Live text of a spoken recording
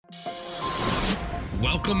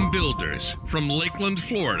Welcome builders from Lakeland,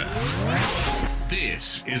 Florida.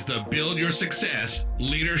 This is the Build Your Success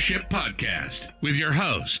Leadership Podcast with your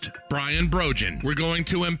host, Brian Brogan. We're going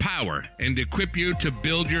to empower and equip you to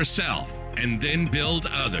build yourself and then build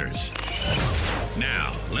others.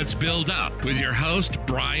 Now, let's build up with your host,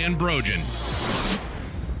 Brian Brogan.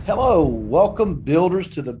 Hello, welcome builders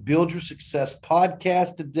to the Build Your Success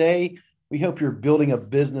Podcast. Today, we hope you're building a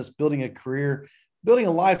business, building a career, building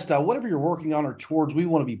a lifestyle, whatever you're working on or towards. We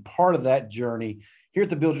want to be part of that journey. Here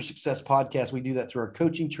at the Build Your Success Podcast, we do that through our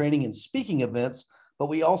coaching, training, and speaking events, but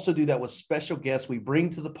we also do that with special guests we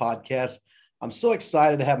bring to the podcast. I'm so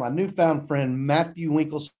excited to have my newfound friend, Matthew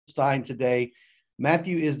Winkelstein, today.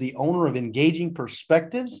 Matthew is the owner of Engaging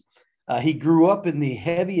Perspectives. He grew up in the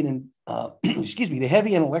heavy and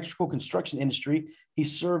electrical construction industry. He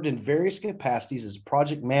served in various capacities as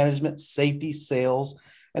project management, safety, sales,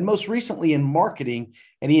 and most recently in marketing.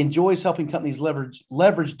 And he enjoys helping companies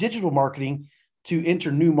leverage digital marketing to enter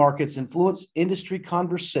new markets, influence industry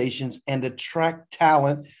conversations, and attract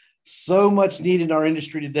talent. So much needed in our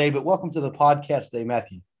industry today. But welcome to the podcast today,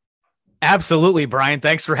 Matthew. Absolutely, Brian.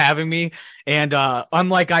 Thanks for having me. And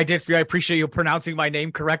unlike I did for you, I appreciate you pronouncing my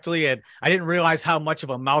name correctly. And I didn't realize how much of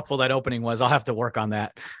a mouthful that opening was. I'll have to work on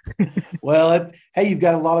that. Well, hey, you've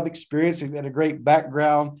got a lot of experience and a great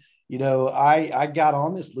background. You know, I got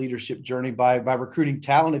on this leadership journey by recruiting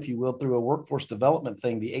talent, if you will, through a workforce development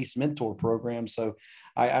thing, the ACE Mentor program. So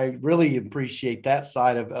I really appreciate that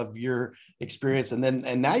side of your experience.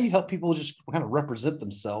 And now you help people just kind of represent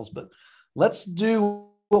themselves. But let's do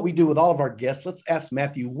what we do with all of our guests. Let's ask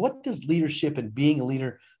Matthew, what does leadership and being a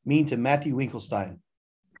leader mean to Matthew Winkelstein?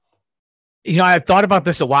 You know, I've thought about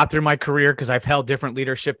this a lot through my career because I've held different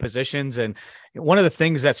leadership positions. And one of the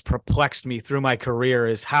things that's perplexed me through my career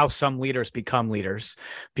is how some leaders become leaders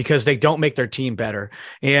because they don't make their team better.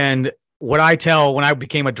 And what I tell when I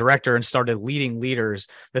became a director and started leading leaders,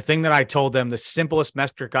 the thing that I told them, the simplest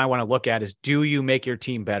metric I want to look at is, do you make your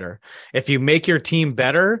team better? If you make your team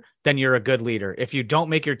better, then you're a good leader. If you don't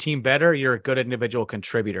make your team better, you're a good individual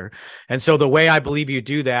contributor. And so the way I believe you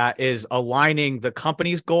do that is aligning the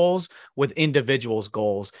company's goals with individuals'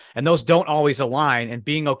 goals. And those don't always align, and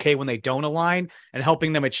being okay when they don't align and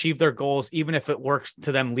helping them achieve their goals, even if it works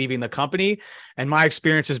to them leaving the company. And my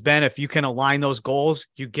experience has been, if you can align those goals,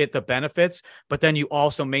 you get the benefits, but then you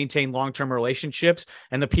also maintain long-term relationships.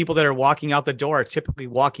 And the people that are walking out the door are typically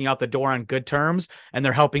walking out the door on good terms, and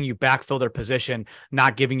they're helping you backfill their position,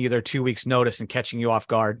 not giving you their 2 weeks notice and catching you off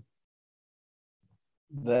guard.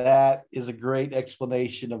 That is a great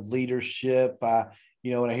explanation of leadership.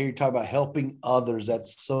 When I hear you talk about helping others,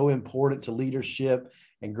 that's so important to leadership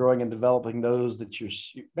and growing and developing those that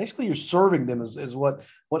you're serving them is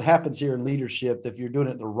what happens here in leadership. If you're doing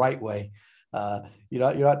it the right way,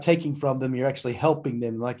 you're not taking from them, you're actually helping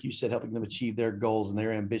them. Like you said, helping them achieve their goals and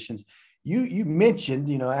their ambitions. You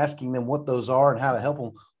mentioned, asking them what those are and how to help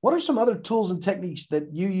them. What are some other tools and techniques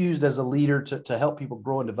that you used as a leader to help people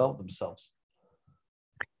grow and develop themselves?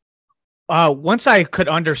 Once I could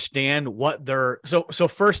understand what so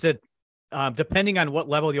first that, depending on what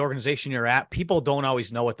level of the organization you're at, people don't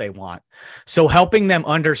always know what they want. So helping them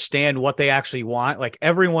understand what they actually want, like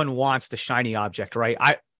everyone wants the shiny object, right?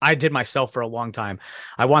 I did myself for a long time.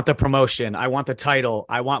 I want the promotion. I want the title.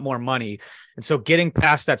 I want more money. And so getting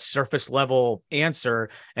past that surface level answer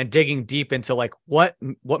and digging deep into like, what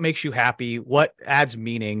makes you happy? What adds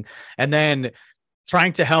meaning? And then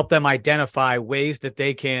trying to help them identify ways that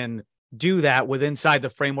they can do that inside the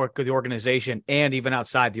framework of the organization and even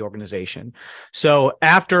outside the organization. So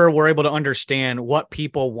after we're able to understand what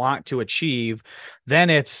people want to achieve, then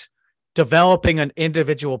it's developing an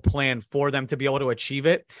individual plan for them to be able to achieve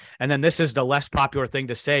it. And then this is the less popular thing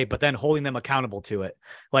to say, but then holding them accountable to it.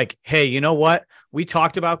 Like, hey, you know what? We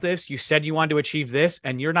talked about this. You said you wanted to achieve this,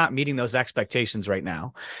 and you're not meeting those expectations right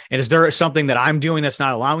now. And is there something that I'm doing that's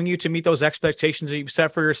not allowing you to meet those expectations that you've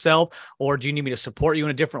set for yourself? Or do you need me to support you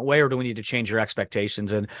in a different way? Or do we need to change your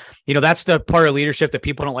expectations? And, that's the part of leadership that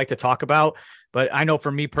people don't like to talk about. But I know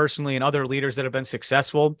for me personally and other leaders that have been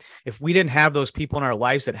successful, if we didn't have those people in our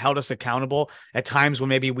lives that held us accountable at times when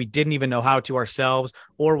maybe we didn't even know how to ourselves,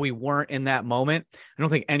 or we weren't in that moment, I don't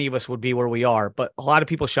think any of us would be where we are. But a lot of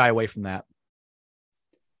people shy away from that.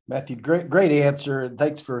 Matthew, great answer. And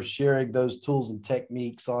thanks for sharing those tools and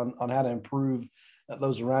techniques on how to improve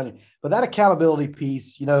those around you. But that accountability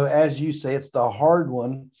piece, as you say, it's the hard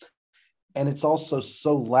one. And it's also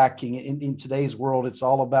so lacking in today's world. It's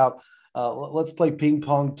all about let's play ping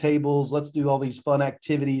pong tables. Let's do all these fun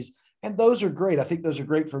activities. And those are great. I think those are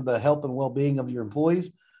great for the health and well-being of your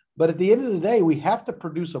employees. But at the end of the day, we have to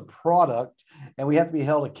produce a product and we have to be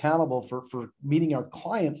held accountable for meeting our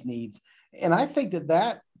clients' needs. And I think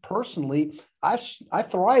that personally, I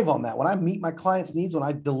thrive on that. When I meet my clients' needs, when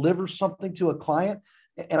I deliver something to a client,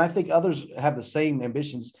 and I think others have the same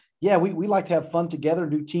ambitions. Yeah, we like to have fun together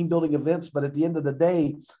and do team building events, but at the end of the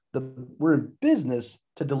day, we're in business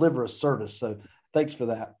to deliver a service. So thanks for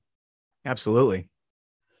that. Absolutely.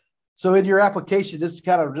 So in your application, this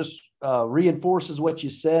kind of just reinforces what you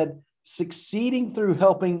said, succeeding through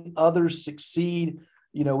helping others succeed.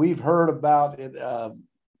 You know, we've heard about it,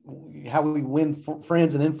 how we win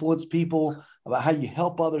friends and influence people, about how you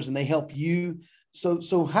help others and they help you.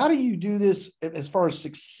 So how do you do this as far as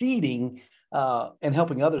succeeding and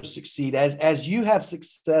helping others succeed? As you have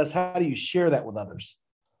success, how do you share that with others?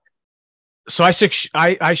 So I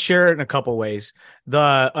share it in a couple ways.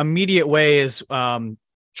 The immediate way is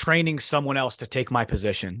training someone else to take my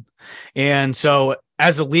position. And so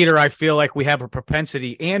as a leader, I feel like we have a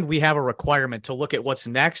propensity and we have a requirement to look at what's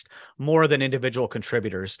next more than individual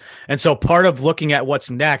contributors. And so part of looking at what's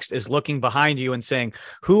next is looking behind you and saying,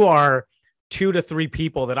 who are 2 to 3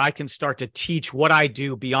 people that I can start to teach what I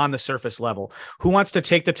do beyond the surface level? Who wants to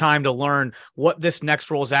take the time to learn what this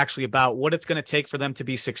next role is actually about, what it's going to take for them to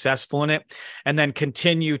be successful in it, and then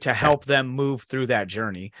continue to help them move through that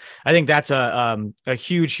journey? I think that's a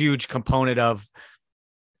huge component of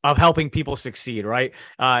helping people succeed, right?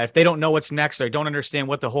 If they don't know what's next, or don't understand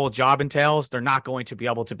what the whole job entails, they're not going to be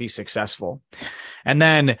able to be successful. And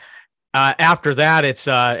then after that, it's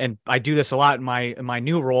and I do this a lot in my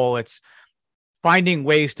new role. It's finding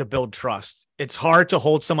ways to build trust. It's hard to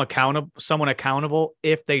hold someone accountable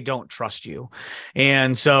if they don't trust you.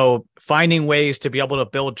 And so finding ways to be able to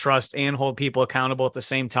build trust and hold people accountable at the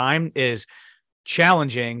same time is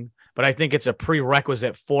challenging, but I think it's a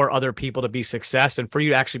prerequisite for other people to be success and for you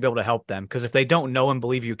to actually be able to help them. Because if they don't know and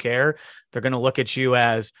believe you care, they're going to look at you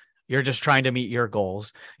as you're just trying to meet your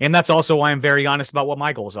goals. And that's also why I'm very honest about what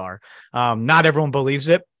my goals are. Not everyone believes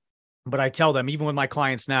it, but I tell them, even with my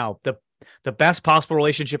clients now, the best possible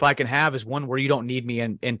relationship I can have is one where you don't need me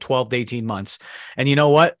in 12 to 18 months. And you know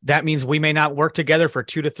what? That means we may not work together for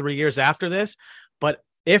 2 to 3 years after this, but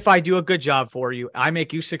if I do a good job for you, I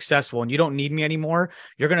make you successful and you don't need me anymore,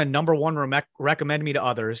 you're going to, number one, recommend me to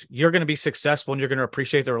others. You're going to be successful and you're going to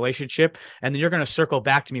appreciate the relationship. And then you're going to circle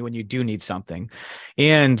back to me when you do need something.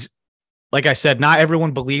 And like I said, not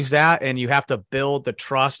everyone believes that, and you have to build the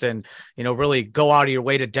trust and, really go out of your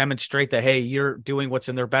way to demonstrate that, hey, you're doing what's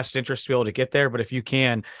in their best interest to be able to get there. But if you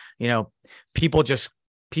can,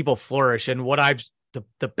 people flourish. And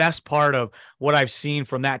the best part of what I've seen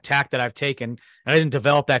from that tact that I've taken, and I didn't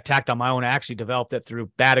develop that tact on my own, I actually developed it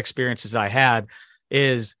through bad experiences I had,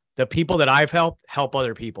 is the people that I've helped help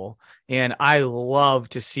other people. And I love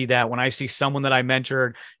to see that when I see someone that I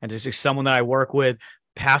mentored and to see someone that I work with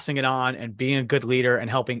passing it on and being a good leader and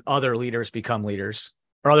helping other leaders become leaders,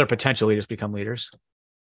 or other potential leaders become leaders.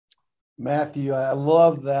 Matthew, I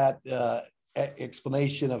love that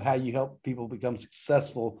explanation of how you help people become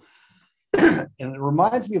successful. And it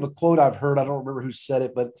reminds me of a quote I've heard. I don't remember who said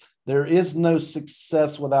it, but there is no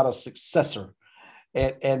success without a successor.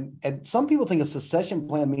 And some people think a succession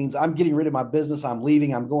plan means I'm getting rid of my business, I'm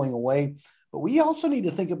leaving, I'm going away. But we also need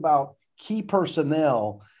to think about key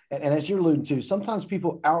personnel. And as you're alluding to, sometimes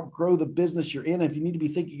people outgrow the business you're in. If you need to be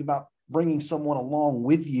thinking about bringing someone along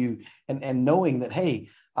with you and knowing that, hey,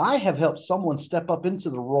 I have helped someone step up into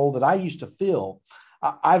the role that I used to fill.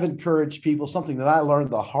 I've encouraged people, something that I learned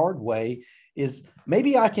the hard way is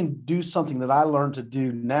maybe I can do something that I learned to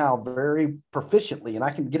do now very proficiently, and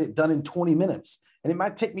I can get it done in 20 minutes. And it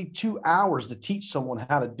might take me 2 hours to teach someone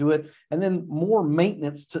how to do it, and then more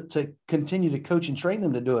maintenance to continue to coach and train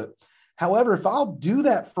them to do it. However, if I'll do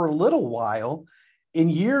that for a little while, in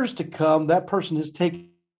years to come, that person has taken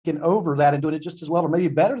over that and doing it just as well, or maybe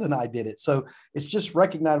better than I did it. So it's just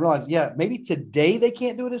recognize, realize, yeah, maybe today they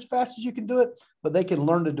can't do it as fast as you can do it, but they can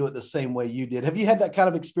learn to do it the same way you did. Have you had that kind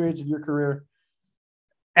of experience in your career?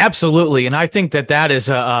 Absolutely. And I think that is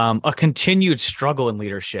a continued struggle in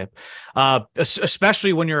leadership,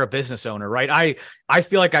 especially when you're a business owner, right? I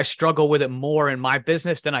feel like I struggle with it more in my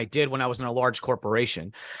business than I did when I was in a large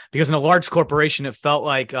corporation, because in a large corporation, it felt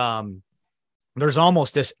like there's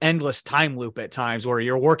almost this endless time loop at times where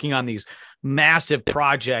you're working on these massive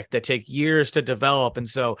projects that take years to develop. And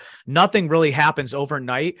so nothing really happens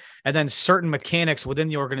overnight. And then certain mechanics within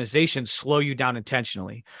the organization slow you down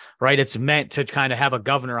intentionally, right? It's meant to kind of have a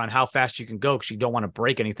governor on how fast you can go, because you don't want to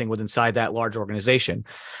break anything inside that large organization.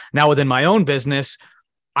 Now, within my own business,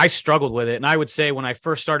 I struggled with it. And I would say when I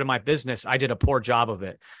first started my business, I did a poor job of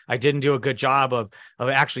it. I didn't do a good job of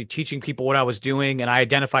actually teaching people what I was doing. And I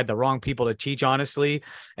identified the wrong people to teach, honestly.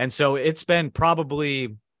 And so it's been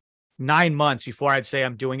probably 9 months before I'd say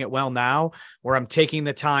I'm doing it well now, where I'm taking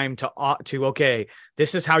the time to, okay,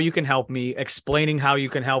 this is how you can help me, explaining how you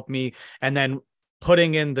can help me, and then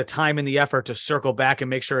putting in the time and the effort to circle back and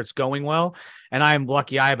make sure it's going well. And I'm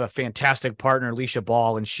lucky. I have a fantastic partner, Alicia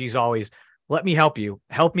Ball, and she's always, let me help you,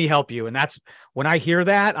 help me help you. And that's when I hear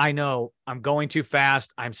that, I know I'm going too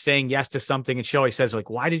fast. I'm saying yes to something. And she always says, like,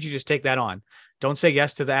 why did you just take that on? Don't say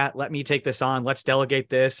yes to that. Let me take this on. Let's delegate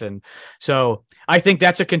this. And so I think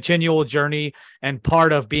that's a continual journey. And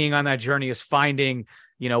part of being on that journey is finding,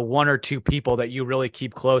 one or two people that you really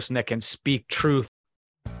keep close and that can speak truth.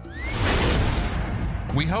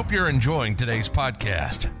 We hope you're enjoying today's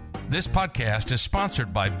podcast. This podcast is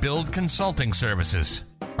sponsored by Build Consulting Services.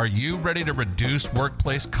 Are you ready to reduce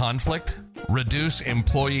workplace conflict, reduce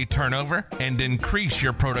employee turnover, and increase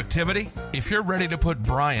your productivity? If you're ready to put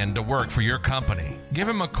Brian to work for your company, give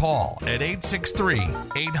him a call at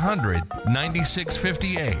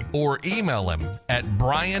 863-800-9658 or email him at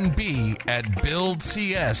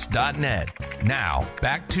brianb@buildcs.net. Now,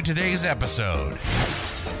 back to today's episode.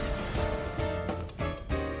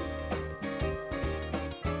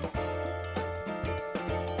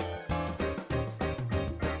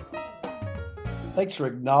 Thanks for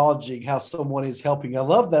acknowledging how someone is helping. I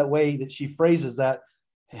love that way that she phrases that,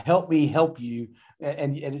 help me help you.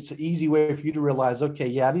 And it's an easy way for you to realize, okay,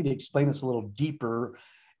 yeah, I need to explain this a little deeper.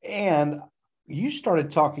 And you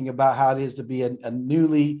started talking about how it is to be a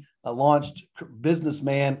newly launched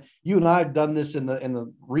businessman. You and I have done this in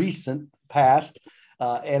the recent past.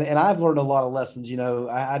 And I've learned a lot of lessons.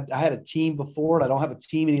 I had a team before, and I don't have a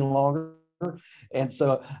team any longer. And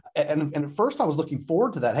so, and at first I was looking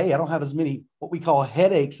forward to that. Hey, I don't have as many, what we call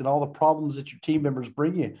headaches and all the problems that your team members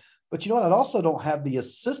bring you. But you know what? I also don't have the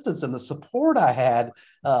assistance and the support I had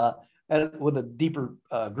with a deeper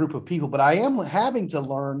group of people, but I am having to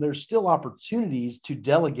learn there's still opportunities to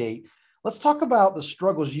delegate. Let's talk about the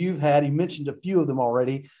struggles you've had. You mentioned a few of them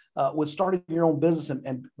already with starting your own business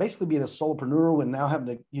and basically being a solopreneur and now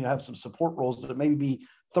having to, have some support roles that maybe be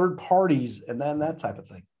third parties and then that type of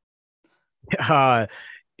thing.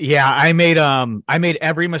 Yeah, I made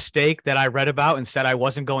every mistake that I read about and said I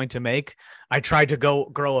wasn't going to make. I tried to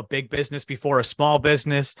grow a big business before a small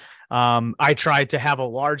business. I tried to have a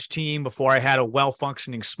large team before I had a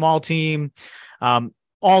well-functioning small team.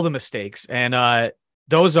 All the mistakes. And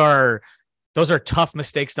those are tough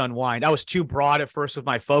mistakes to unwind. I was too broad at first with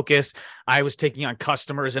my focus. I was taking on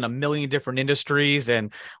customers in a million different industries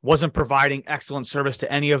and wasn't providing excellent service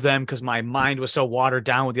to any of them because my mind was so watered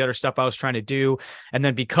down with the other stuff I was trying to do. And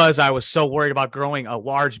then because I was so worried about growing a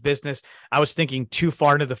large business, I was thinking too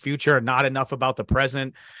far into the future and not enough about the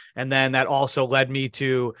present. And then that also led me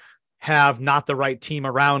to have not the right team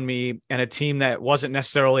around me and a team that wasn't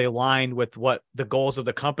necessarily aligned with what the goals of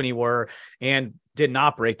the company were and didn't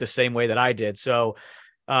operate the same way that I did. So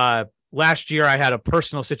last year I had a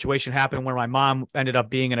personal situation happen where my mom ended up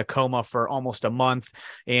being in a coma for almost a month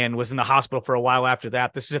and was in the hospital for a while after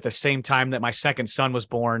that. This is at the same time that my second son was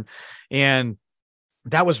born. And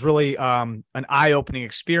that was really an eye-opening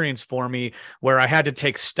experience for me where I had to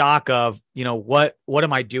take stock of, what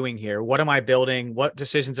am I doing here? What am I building? What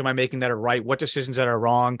decisions am I making that are right? What decisions that are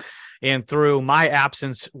wrong? And through my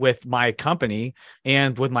absence with my company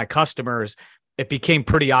and with my customers, it became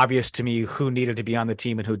pretty obvious to me who needed to be on the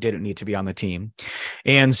team and who didn't need to be on the team.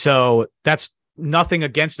 And so that's nothing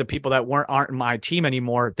against the people that aren't in my team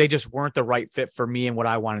anymore. They just weren't the right fit for me and what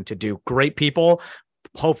I wanted to do. Great people.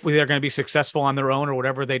 Hopefully they're going to be successful on their own or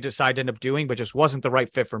whatever they decide to end up doing, but just wasn't the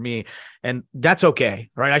right fit for me. And that's okay,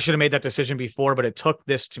 right? I should have made that decision before, but it took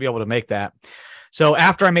this to be able to make that. So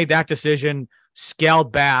after I made that decision,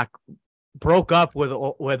 scaled back, broke up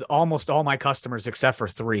with almost all my customers except for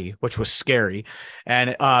 3, which was scary.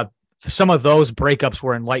 And some of those breakups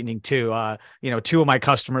were enlightening too. 2 of my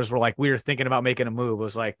customers were like, we were thinking about making a move. It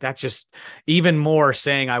was like, that's just even more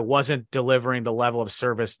saying I wasn't delivering the level of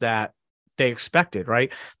service that they expected,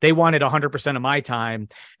 right? They wanted 100% of my time,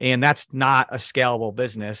 and that's not a scalable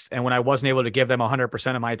business. And when I wasn't able to give them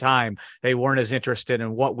 100% of my time, they weren't as interested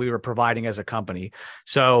in what we were providing as a company.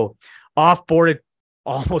 So offboarded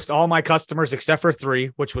almost all my customers except for 3,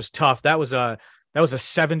 which was tough. That was a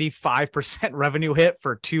 75% revenue hit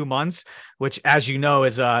for 2 months, which, as you know,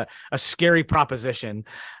 is a scary proposition.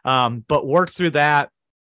 But worked through that,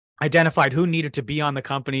 identified who needed to be on the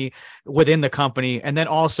company within the company, and then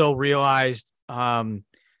also realized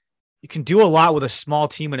you can do a lot with a small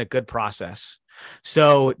team and a good process.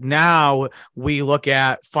 So now we look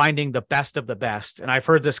at finding the best of the best. And I've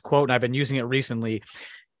heard this quote and I've been using it recently.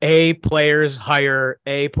 A players hire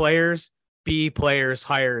A players, B players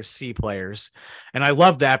hire C players. And I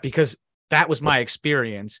love that because that was my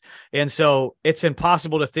experience. And so it's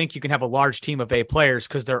impossible to think you can have a large team of A players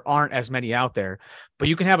because there aren't as many out there, but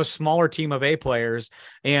you can have a smaller team of A players.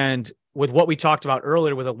 And with what we talked about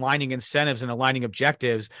earlier with aligning incentives and aligning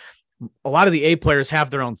objectives, a lot of the A players have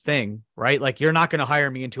their own thing, right? Like you're not going to hire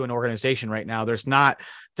me into an organization right now. There's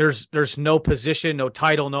no position, no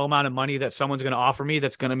title, no amount of money that someone's going to offer me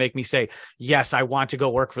that's going to make me say, yes, I want to go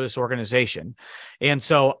work for this organization. And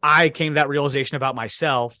so I came to that realization about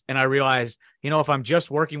myself. And I realized, if I'm just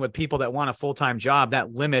working with people that want a full-time job,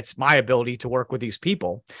 that limits my ability to work with these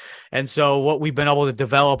people. And so what we've been able to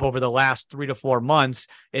develop over the last 3 to 4 months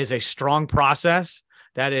is a strong process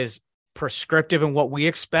that is prescriptive in what we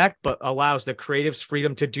expect, but allows the creatives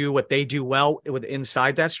freedom to do what they do well with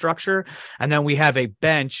inside that structure. And then we have a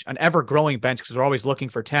bench, an ever-growing bench, because we're always looking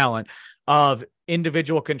for talent, of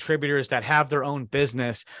individual contributors that have their own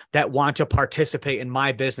business that want to participate in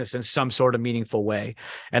my business in some sort of meaningful way.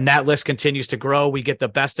 And that list continues to grow. We get the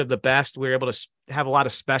best of the best. We're able to have a lot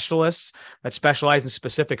of specialists that specialize in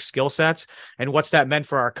specific skill sets. And what's that meant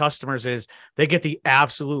for our customers is they get the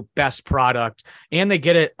absolute best product, and they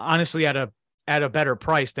get it honestly at a better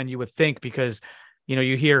price than you would think, because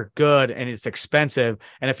you hear good and it's expensive.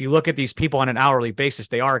 And if you look at these people on an hourly basis,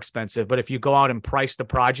 they are expensive. But if you go out and price the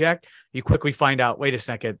project, you quickly find out, wait a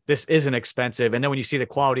second, this isn't expensive. And then when you see the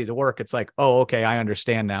quality of the work, it's like, oh, okay, I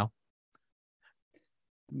understand now.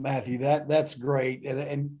 Matthew, that's great.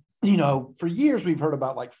 And for years we've heard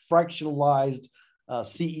about like fractionalized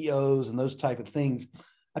CEOs and those type of things.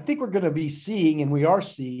 I think we're going to be seeing, and we are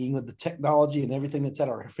seeing with the technology and everything that's at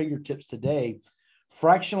our fingertips today,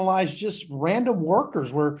 fractionalized, just random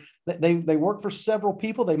workers where they work for several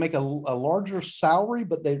people. They make a larger salary,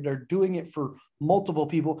 but they're doing it for multiple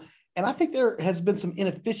people. And I think there has been some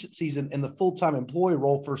inefficiencies in the full-time employee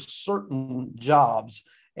role for certain jobs.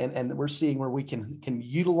 And we're seeing where we can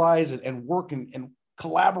utilize it and work and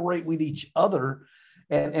collaborate with each other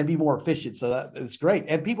and be more efficient. So it's great.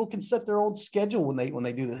 And people can set their own schedule when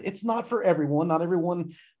they do this. It's not for everyone. Not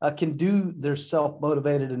everyone can do their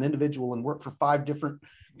self-motivated and individual and work for 5 different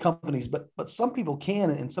companies, but some people can,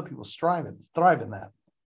 and some people thrive in that.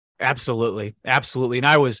 Absolutely. Absolutely.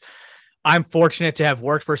 And I'm fortunate to have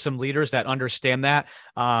worked for some leaders that understand that.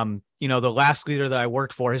 The last leader that I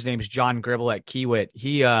worked for, his name is John Gribble at Kiewit.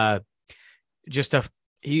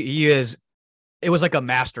 It was like a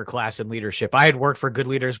master class in leadership. I had worked for good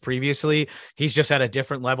leaders previously. He's just at a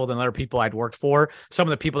different level than other people I'd worked for. Some of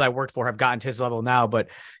the people that I worked for have gotten to his level now, but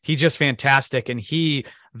he's just fantastic. And he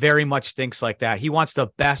very much thinks like that. He wants the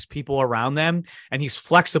best people around them, and he's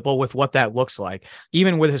flexible with what that looks like.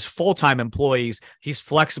 Even with his full-time employees, he's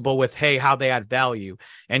flexible with, hey, how they add value.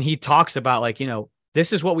 And he talks about like,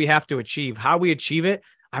 this is what we have to achieve. How we achieve it,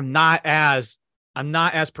 I'm not as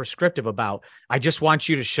prescriptive about. I just want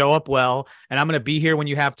you to show up well, and I'm going to be here when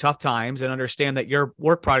you have tough times, and understand that your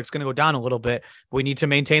work product's going to go down a little bit. We need to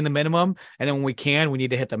maintain the minimum, and then when we need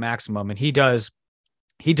to hit the maximum. And he does.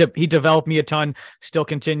 He developed me a ton, still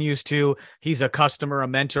continues to. He's a customer, a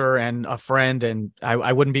mentor, and a friend, and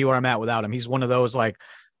I wouldn't be where I'm at without him. He's one of those like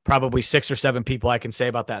probably 6 or 7 people I can say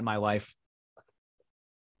about that in my life.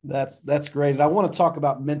 That's great. And I want to talk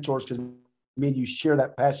about mentors, because me and you share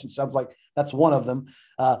that passion. Sounds like that's one of them.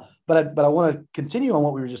 But I want to continue on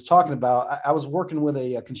what we were just talking about. I was working with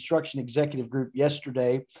a construction executive group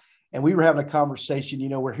yesterday, and we were having a conversation.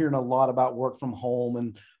 We're hearing a lot about work from home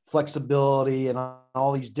and flexibility and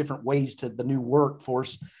all these different ways to the new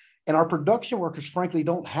workforce. And our production workers, frankly,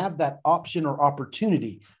 don't have that option or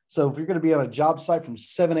opportunity. So if you're going to be on a job site from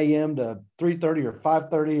 7 a.m. to 3:30 or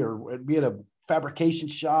 5:30, or be at a fabrication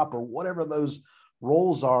shop or whatever those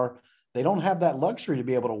roles are, they don't have that luxury to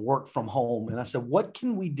be able to work from home. And I said, what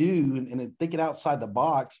can we do? And thinking outside the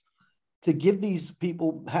box to give these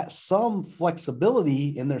people some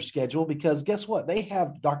flexibility in their schedule, because guess what? They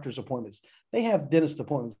have doctor's appointments. They have dentist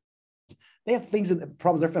appointments. They have things and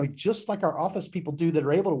problems in their family, just like our office people do, that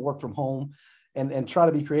are able to work from home and try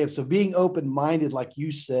to be creative. So being open-minded, like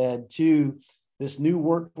you said, to this new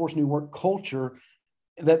workforce, new work culture,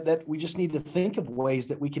 that we just need to think of ways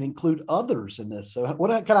that we can include others in this. So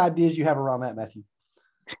what kind of ideas you have around that, Matthew?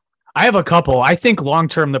 I have a couple. I think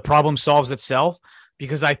long-term, the problem solves itself,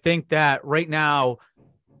 because I think that right now,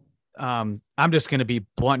 I'm just going to be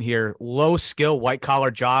blunt here. Low skill, white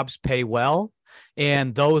collar jobs pay well.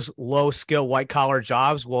 and those low skill white collar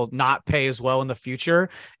jobs will not pay as well in the future,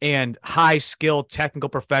 and high skilled technical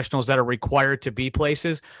professionals that are required to be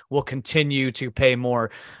places will continue to pay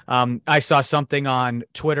more. I saw something on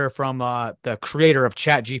Twitter from the creator of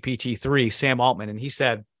ChatGPT-3, Sam Altman, and he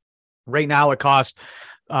said right now it costs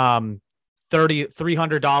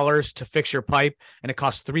 $300 to fix your pipe, and it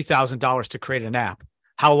costs $3,000 to create an app.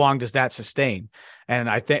 How long does that sustain? And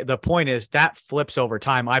I think the point is that flips over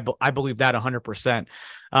time. I believe that 100%.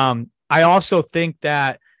 I also think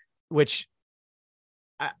that,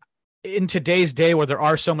 in today's day where there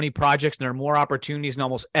are so many projects and there are more opportunities and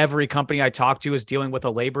almost every company I talk to is dealing with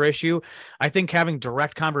a labor issue, I think having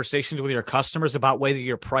direct conversations with your customers about whether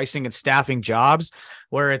you're pricing and staffing jobs,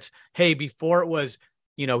 where it's, hey, before it was,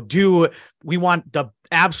 we want the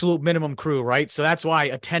absolute minimum crew, right? So that's why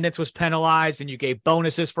attendance was penalized and you gave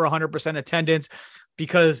bonuses for 100% attendance,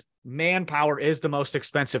 because manpower is the most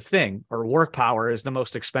expensive thing, or work power is the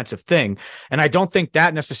most expensive thing. And I don't think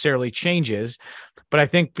that necessarily changes, but I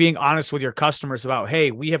think being honest with your customers about,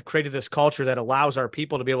 hey, we have created this culture that allows our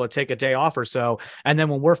people to be able to take a day off or so. And then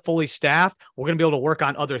when we're fully staffed, we're going to be able to work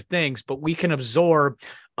on other things, but we can absorb,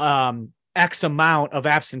 X amount of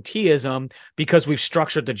absenteeism because we've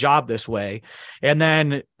structured the job this way. And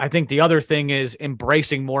then I think the other thing is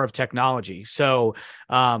embracing more of technology. So,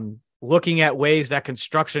 looking at ways that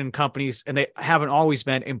construction companies, and they haven't always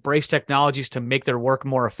been, embrace technologies to make their work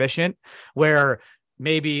more efficient, where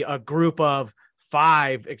maybe a group of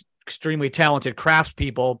 5 extremely talented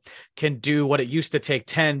craftspeople can do what it used to take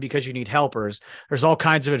 10 because you need helpers. There's all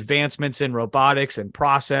kinds of advancements in robotics and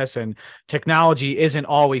process, and technology isn't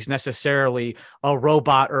always necessarily a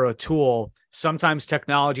robot or a tool. Sometimes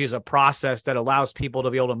technology is a process that allows people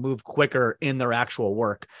to be able to move quicker in their actual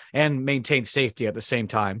work and maintain safety at the same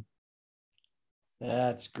time.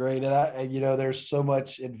 That's great. And there's so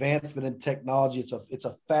much advancement in technology. It's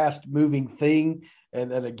a fast moving thing. And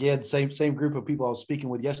then again, same group of people I was speaking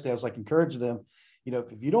with yesterday, I was like encouraging them,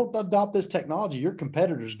 if you don't adopt this technology, your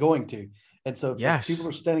competitor's going to. And so yes, people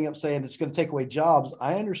are standing up saying it's going to take away jobs.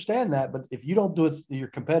 I understand that, but if you don't do it, your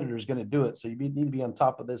competitor is going to do it. So you need to be on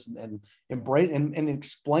top of this and embrace and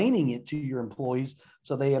explaining it to your employees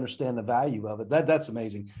so they understand the value of it. That's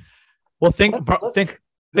amazing. Well, think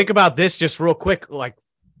about this just real quick, like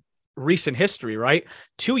recent history, right?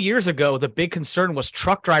 2 years ago, the big concern was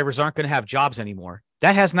truck drivers aren't going to have jobs anymore.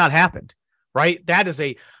 That has not happened, right? That is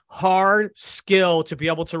a hard skill to be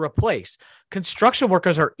able to replace. Construction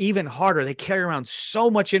workers are even harder. They carry around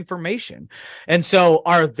so much information. And so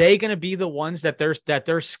are they going to be the ones that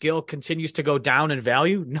their skill continues to go down in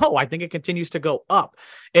value? No, I think it continues to go up.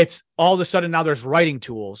 It's all of a sudden now there's writing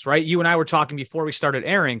tools, right? You and I were talking before we started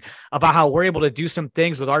airing about how we're able to do some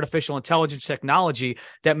things with artificial intelligence technology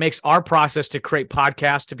that makes our process to create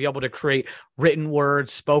podcasts, to be able to create written word,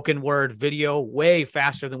 spoken word, video way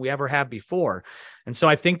faster than we ever have before. And so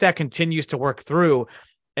I think that continues to work through.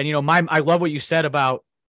 And, I love what you said about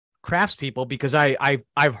craftspeople, because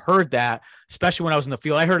I've heard that, especially when I was in the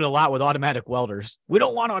field. I heard it a lot with automatic welders. We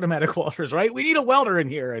don't want automatic welders, right? We need a welder in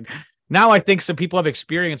here. And now I think some people have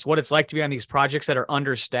experienced what it's like to be on these projects that are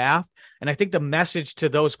understaffed. And I think the message to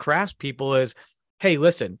those craftspeople is, hey,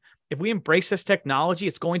 listen, if we embrace this technology,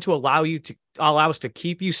 it's going to allow us to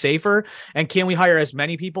keep you safer. And can we hire as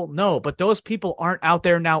many people? No, but those people aren't out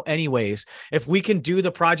there now anyways. If we can do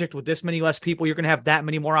the project with this many less people, you're going to have that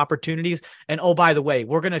many more opportunities. And oh, by the way,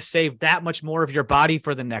 we're going to save that much more of your body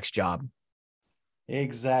for the next job.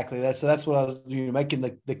 Exactly. That's what I was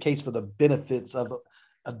making the case for the benefits of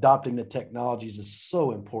adopting the technologies is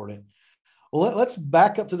so important. Well, let's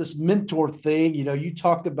back up to this mentor thing. You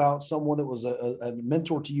talked about someone that was a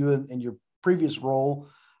mentor to you in your previous role,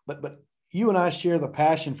 but you and I share the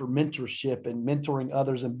passion for mentorship and mentoring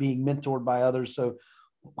others and being mentored by others. So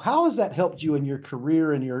how has that helped you in your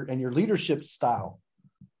career and your leadership style?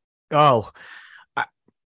 Oh,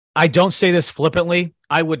 I don't say this flippantly.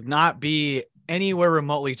 I would not be anywhere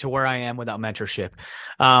remotely to where I am without mentorship.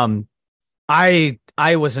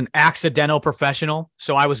 I was an accidental professional.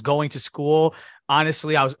 So I was going to school.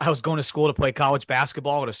 Honestly, I was going to school to play college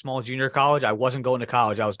basketball at a small junior college. I wasn't going to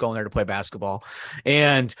college. I was going there to play basketball.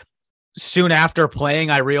 And soon after playing,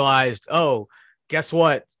 I realized, oh, guess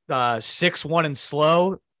what? 6'1" and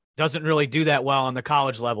slow doesn't really do that well on the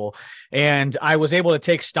college level. And I was able to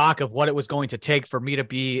take stock of what it was going to take for me to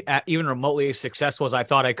be even remotely as successful as I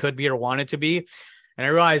thought I could be or wanted to be. And I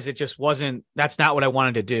realized that's not what I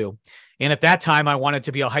wanted to do. And at that time, I wanted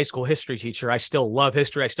to be a high school history teacher. I still love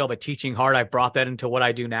history. I still have a teaching heart. I brought that into what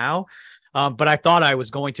I do now. But I thought I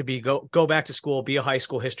was going to go back to school, be a high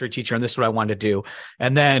school history teacher. And this is what I wanted to do.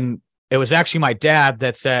 And then it was actually my dad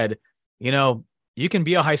that said, you can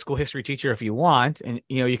be a high school history teacher if you want, and,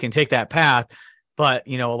 you can take that path. But,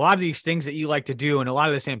 a lot of these things that you like to do and a lot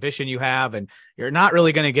of this ambition you have, and you're not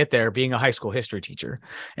really going to get there being a high school history teacher.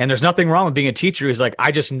 And there's nothing wrong with being a teacher who's like,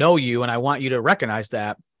 I just know you and I want you to recognize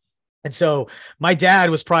that. And so my dad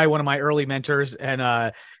was probably one of my early mentors,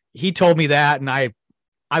 and he told me that, and I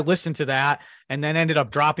listened to that, and then ended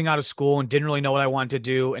up dropping out of school and didn't really know what I wanted to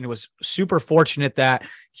do. And it was super fortunate that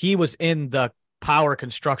he was in the power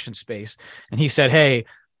construction space. And he said, hey,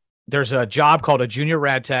 there's a job called a junior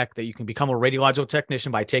rad tech that you can become a radiological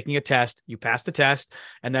technician by taking a test. You pass the test,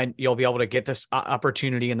 and then you'll be able to get this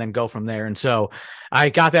opportunity and then go from there. And so I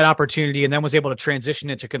got that opportunity and then was able to transition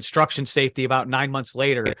into construction safety about 9 months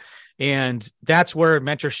later. And that's where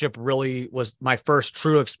mentorship really was my first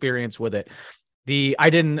true experience with it. I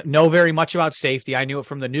didn't know very much about safety. I knew it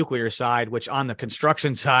from the nuclear side, which on the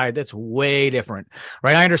construction side, that's way different,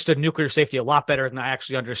 right? I understood nuclear safety a lot better than I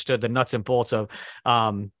actually understood the nuts and bolts of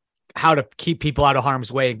how to keep people out of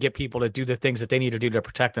harm's way and get people to do the things that they need to do to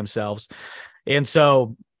protect themselves. And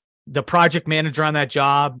so the project manager on that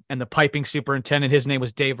job and the piping superintendent, his name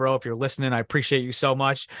was Dave Rowe. If you're listening, I appreciate you so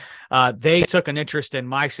much. They took an interest in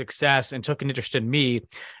my success and took an interest in me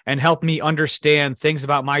and helped me understand things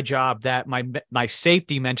about my job that my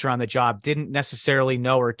safety mentor on the job didn't necessarily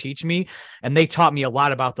know or teach me. And they taught me a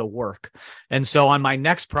lot about the work. And so on my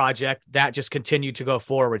next project, that just continued to go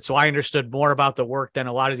forward. So I understood more about the work than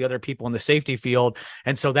a lot of the other people in the safety field.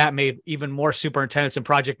 And so that made even more superintendents and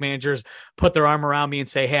project managers put their arm around me and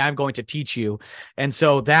say, hey, I'm going to teach you. And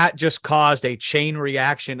so that just caused a chain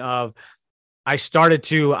reaction of, I started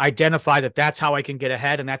to identify that that's how I can get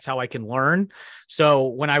ahead and that's how I can learn. So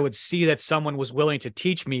when I would see that someone was willing to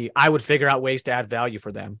teach me, I would figure out ways to add value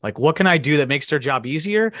for them. Like, what can I do that makes their job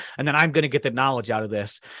easier? And then I'm going to get the knowledge out of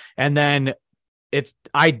this. And then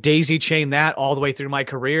I daisy chained that all the way through my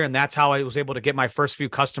career. And that's how I was able to get my first few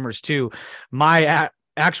customers too.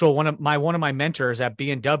 One of my mentors at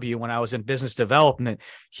B&W when I was in business development,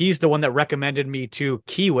 he's the one that recommended me to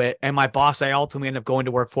Kiewit, and my boss I ultimately ended up going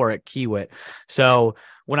to work for at Kiewit. So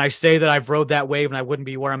when I say that I've rode that wave and I wouldn't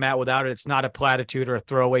be where I'm at without it, it's not a platitude or a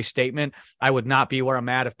throwaway statement. I would not be where I'm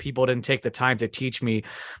at if people didn't take the time to teach me.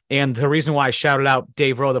 And the reason why I shouted out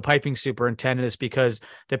Dave Rowe, the piping superintendent, is because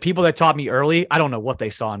the people that taught me early, I don't know what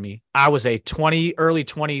they saw in me. I was a early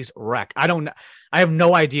 20s wreck. I have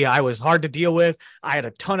no idea. I was hard to deal with. I had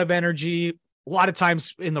a ton of energy, a lot of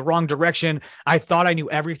times in the wrong direction. I thought I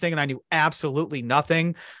knew everything and I knew absolutely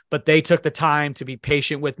nothing, but they took the time to be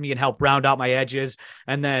patient with me and help round out my edges.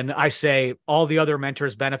 And then I say all the other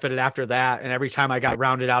mentors benefited after that. And every time I got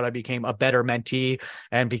rounded out, I became a better mentee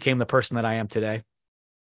and became the person that I am today.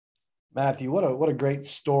 Matthew, what a great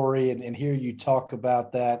story. And hear you talk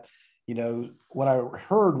about that. What I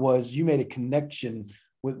heard was you made a connection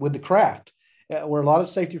with the craft. Where a lot of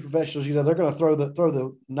safety professionals, they're going to throw the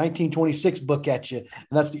 1926 book at you, and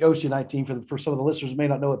that's the OSHA 19 for some of the listeners who may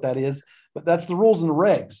not know what that is, but that's the rules and the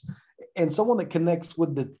regs. And someone that connects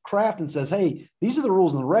with the craft and says, hey, these are the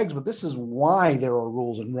rules and the regs, but this is why there are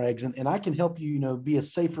rules and regs, and I can help you, be a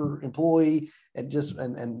safer employee and just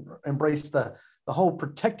and embrace the whole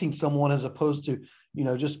protecting someone as opposed to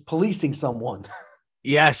just policing someone.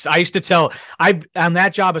 Yes, I used to tell on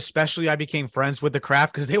that job, especially, I became friends with the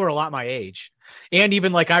craft because they were a lot my age. And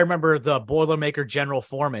even I remember the Boilermaker general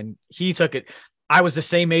foreman, he took it. I was the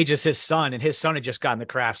same age as his son, and his son had just gotten the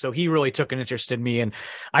craft. So he really took an interest in me. And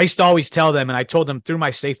I used to always tell them, and I told them through my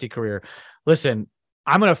safety career, listen,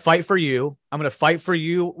 I'm going to fight for you. I'm going to fight for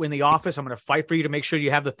you in the office. I'm going to fight for you to make sure you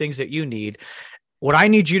have the things that you need. What I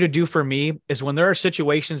need you to do for me is when there are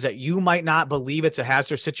situations that you might not believe it's a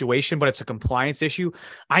hazardous situation, but it's a compliance issue,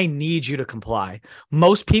 I need you to comply.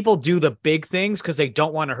 Most people do the big things because they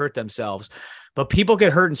don't want to hurt themselves, but people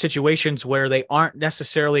get hurt in situations where they aren't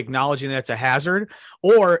necessarily acknowledging that it's a hazard,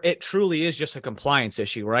 or it truly is just a compliance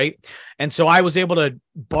issue, right? And so I was able to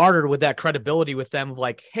barter with that credibility with them,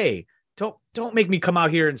 like, hey, don't make me come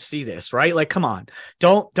out here and see this, right? Like, come on,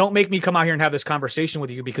 don't make me come out here and have this conversation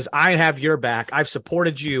with you because I have your back. I've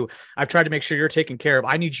supported you. I've tried to make sure you're taken care of.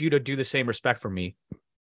 I need you to do the same respect for me.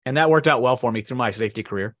 And that worked out well for me through my safety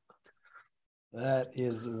career. That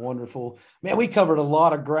is wonderful, man. We covered a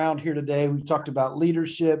lot of ground here today. We talked about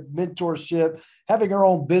leadership, mentorship, having our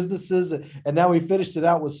own businesses, and now we finished it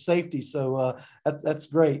out with safety. So that's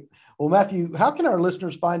great. Well, Matthew, how can our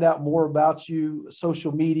listeners find out more about you,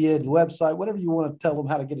 social media, the website, whatever you want to tell them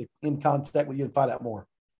how to get in contact with you and find out more?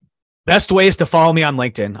 Best way is to follow me on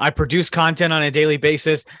LinkedIn. I produce content on a daily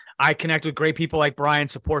basis. I connect with great people like Brian,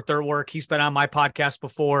 support their work. He's been on my podcast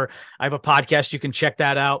before. I have a podcast. You can check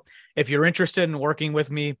that out. If you're interested in working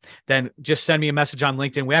with me, then just send me a message on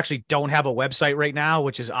LinkedIn. We actually don't have a website right now,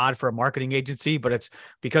 which is odd for a marketing agency, but it's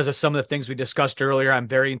because of some of the things we discussed earlier. I'm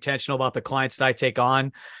very intentional about the clients that I take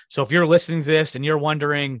on. So if you're listening to this and you're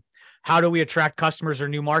wondering, how do we attract customers or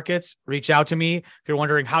new markets? Reach out to me. If you're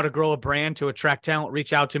wondering how to grow a brand to attract talent,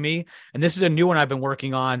 reach out to me. And this is a new one I've been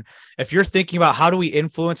working on. If you're thinking about how do we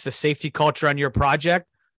influence the safety culture on your project,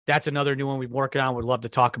 that's another new one we've been working on. Would love to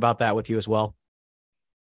talk about that with you as well.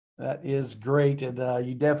 That is great. And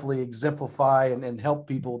you definitely exemplify and help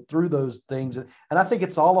people through those things. And I think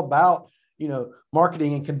it's all about,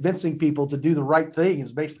 marketing and convincing people to do the right thing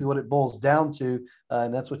is basically what it boils down to.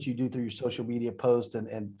 And that's what you do through your social media posts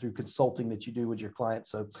and through consulting that you do with your clients.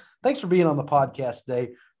 So thanks for being on the podcast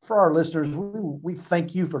today. For our listeners, we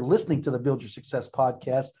thank you for listening to the Build Your Success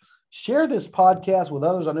podcast. Share this podcast with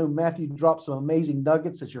others. I know Matthew dropped some amazing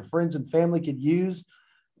nuggets that your friends and family could use.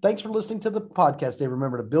 Thanks for listening to the podcast today.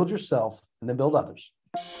 Remember to build yourself and then build others.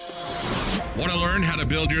 Want to learn how to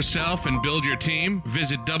build yourself and build your team?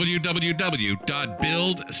 Visit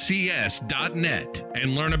www.buildcs.net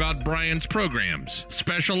and learn about Brian's programs,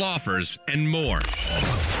 special offers, and more.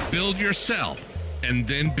 Build yourself and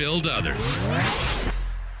then build others.